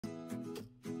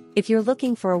If you're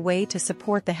looking for a way to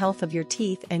support the health of your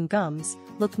teeth and gums,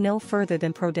 look no further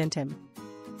than ProDentim.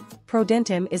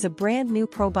 ProDentim is a brand new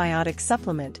probiotic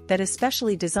supplement that is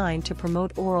specially designed to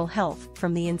promote oral health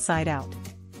from the inside out.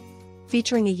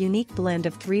 Featuring a unique blend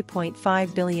of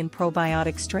 3.5 billion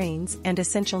probiotic strains and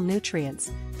essential nutrients,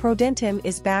 ProDentim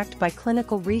is backed by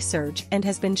clinical research and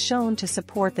has been shown to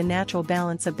support the natural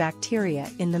balance of bacteria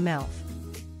in the mouth.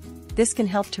 This can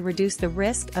help to reduce the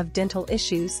risk of dental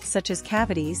issues such as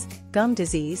cavities, gum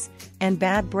disease, and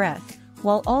bad breath,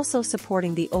 while also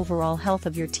supporting the overall health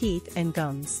of your teeth and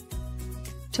gums.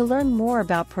 To learn more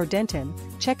about ProDentim,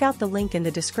 check out the link in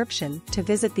the description to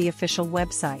visit the official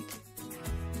website.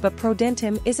 But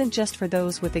ProDentim isn't just for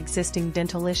those with existing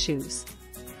dental issues.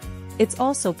 It's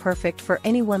also perfect for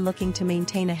anyone looking to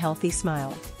maintain a healthy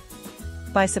smile.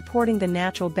 By supporting the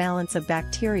natural balance of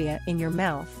bacteria in your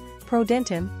mouth,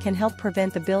 ProDentim can help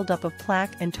prevent the buildup of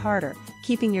plaque and tartar,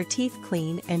 keeping your teeth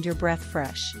clean and your breath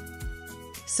fresh.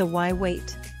 So why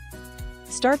wait?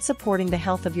 Start supporting the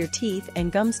health of your teeth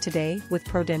and gums today with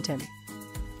ProDentim.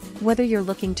 Whether you're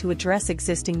looking to address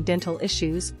existing dental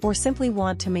issues or simply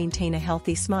want to maintain a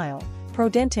healthy smile,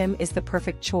 ProDentim is the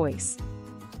perfect choice.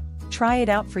 Try it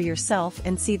out for yourself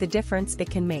and see the difference it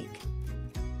can make.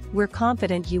 We're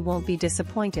confident you won't be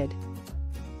disappointed.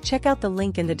 Check out the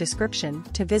link in the description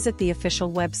to visit the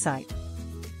official website.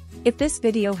 If this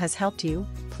video has helped you,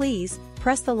 please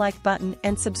press the like button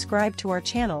and subscribe to our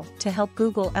channel to help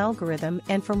Google algorithm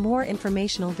and for more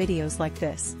informational videos like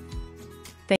this.